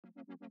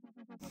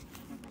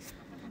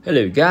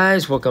Hello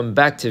guys, welcome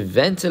back to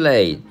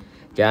Ventilate.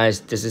 Guys,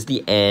 this is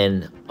the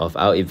end of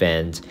our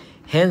event.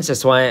 Hence,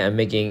 that's why I'm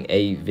making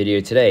a video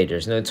today.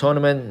 There's no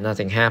tournament,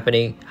 nothing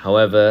happening.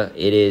 However,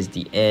 it is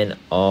the end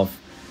of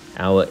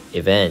our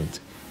event.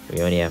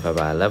 We only have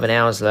about 11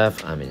 hours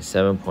left. I'm in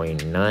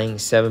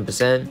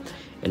 7.97%,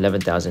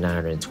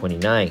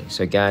 11,929.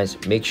 So guys,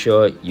 make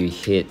sure you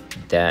hit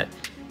that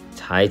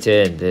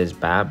Titan, this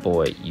bad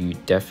boy. You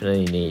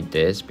definitely need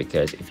this,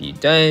 because if you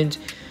don't,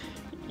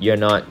 you're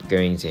not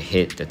going to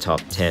hit the top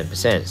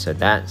 10%. So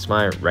that's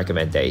my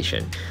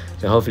recommendation.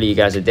 So hopefully you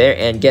guys are there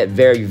and get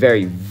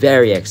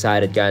very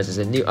excited, guys. There's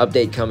a new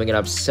update coming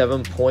up,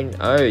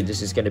 7.0.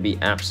 This is going to be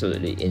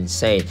absolutely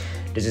insane.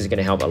 This is going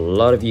to help a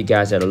lot of you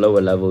guys at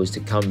lower levels to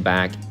come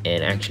back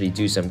and actually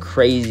do some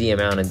crazy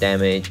amount of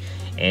damage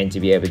and to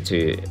be able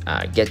to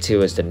get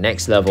towards the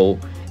next level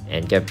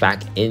and get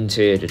back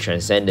into the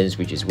Transcendence,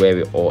 which is where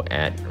we're all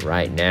at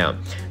right now.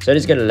 So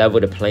this is going to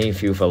level the playing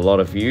field for a lot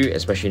of you,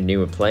 especially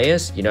newer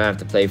players. You don't have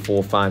to play 4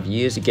 or 5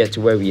 years to get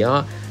to where we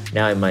are.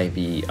 Now it might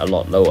be a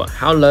lot lower.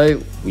 How low?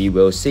 We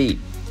will see.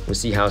 We'll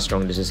see how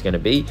strong this is going to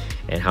be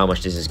and how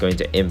much this is going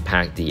to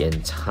impact the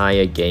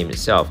entire game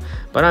itself.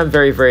 But I'm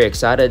very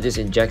excited. This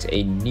injects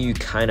a new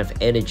kind of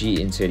energy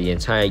into the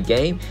entire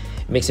game.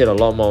 Makes it a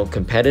lot more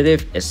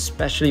competitive,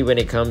 especially when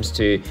it comes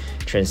to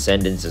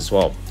Transcendence as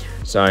well.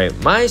 So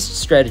my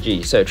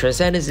strategy, so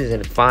Transcendence is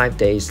in 5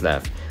 days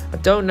left. I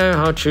don't know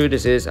how true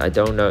this is. I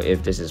don't know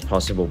if this is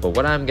possible, but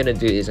what I'm gonna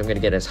do is I'm gonna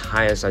get as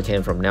high as I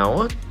can from now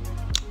on.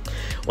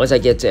 Once I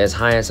get to as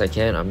high as I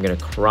can, I'm gonna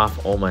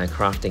craft all my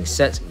crafting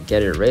sets,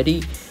 get it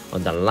ready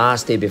on the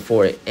last day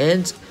before it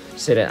ends,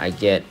 so that I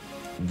get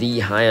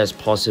the highest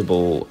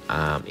possible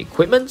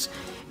equipment.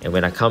 And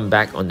when I come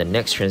back on the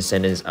next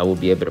Transcendence, I will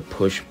be able to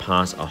push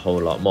past a whole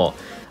lot more.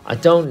 I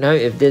don't know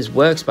if this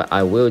works, but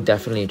I will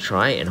definitely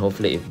try. And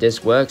hopefully if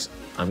this works,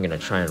 I'm going to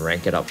try and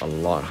rank it up a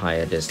lot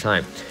higher this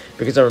time.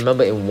 Because I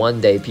remember in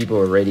one day, people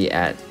were already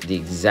at the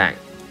exact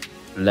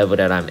level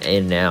that I'm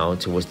in now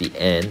towards the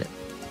end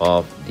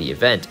of the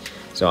event.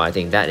 So I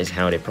think that is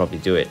how they probably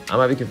do it. I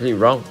might be completely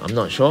wrong. I'm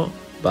not sure,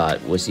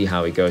 but we'll see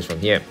how it goes from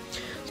here.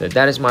 So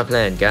that is my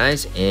plan,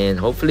 guys, and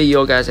hopefully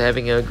you guys are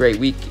having a great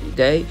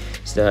weekday.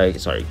 So,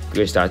 sorry,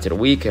 good start to the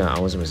week. I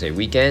wasn't gonna say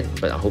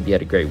weekend, but I hope you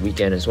had a great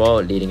weekend as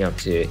well leading up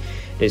to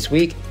this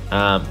week.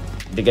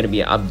 There's gonna be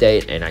an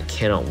update and I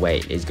cannot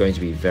wait. It's going to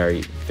be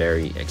very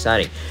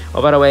exciting.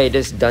 Oh, by the way,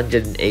 this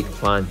dungeon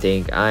eggplant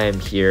thing, I am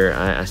here.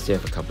 I still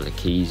have a couple of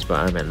keys, but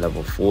I'm at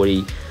level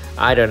 40.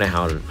 I don't know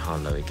how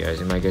low it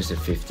goes. It might go to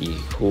 50.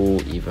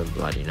 Who even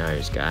bloody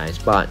knows, guys?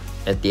 But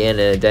at the end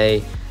of the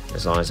day,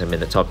 as long as I'm in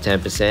the top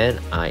 10%,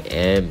 I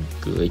am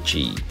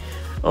Gucci.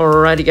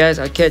 Alrighty guys,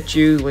 I'll catch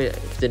you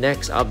with the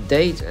next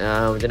update.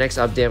 With the next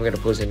update, I'm going to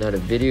post another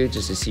video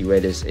just to see where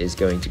this is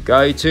going to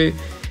go to.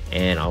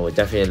 And I will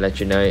definitely let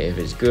you know if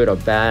it's good or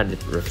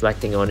bad,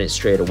 reflecting on it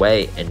straight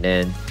away. And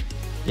then,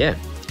 yeah,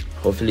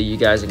 hopefully you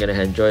guys are going to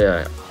enjoy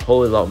a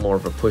whole lot more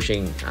of a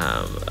pushing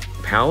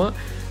power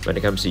when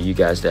it comes to you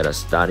guys that are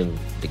starting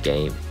the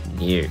game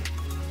new.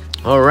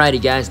 Alrighty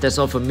guys, that's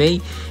all from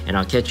me. And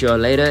I'll catch you all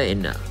later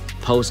in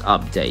post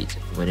update.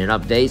 When it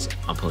updates,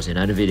 I'll post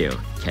another video.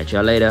 Catch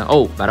y'all later.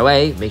 Oh, by the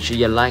way, make sure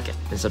you like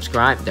and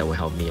subscribe. That will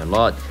help me a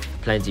lot.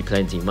 Plenty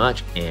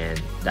much, and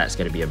that's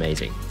gonna be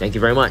amazing. Thank you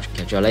very much.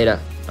 Catch y'all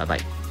later. Bye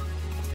bye.